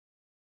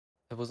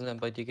Wo sind denn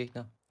bei dir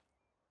Gegner?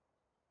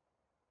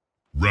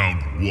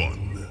 Round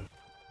 1.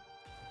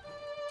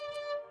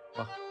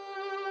 Ach.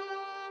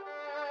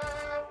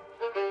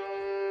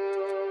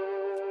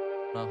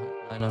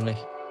 Nein, noch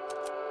nicht.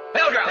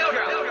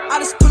 I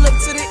just pull up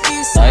to the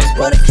east, Nice,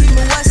 but keep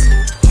me west.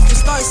 You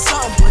started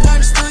something, but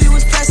learned still you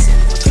was testing.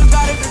 You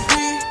got a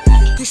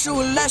degree, teach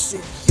you a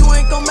lesson. You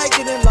ain't gon' make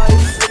it in life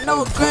with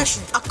no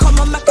aggression. I call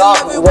my Mac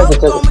 11, walk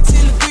on my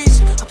till the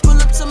beach. I pull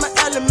up to my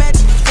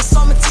elementary, it's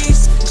on my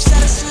teeth.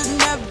 Said I should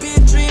never be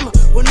a dreamer.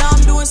 Well, now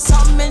I'm doing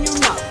something and you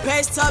not.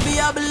 Past Tubby,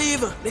 I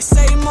believer. They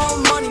say more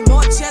money,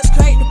 more checks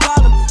create the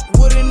problem.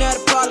 You wouldn't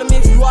have a problem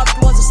if you walked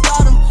once and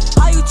stardom.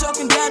 How you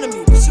talking down to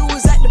me, but you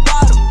was at the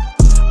bottom.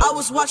 I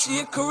was watching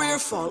your career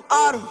fall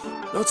autumn.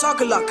 Don't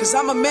talk a lot, cause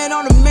I'm a man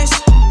on a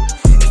mission.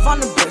 If I'm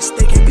the best,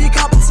 they can be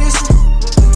competition.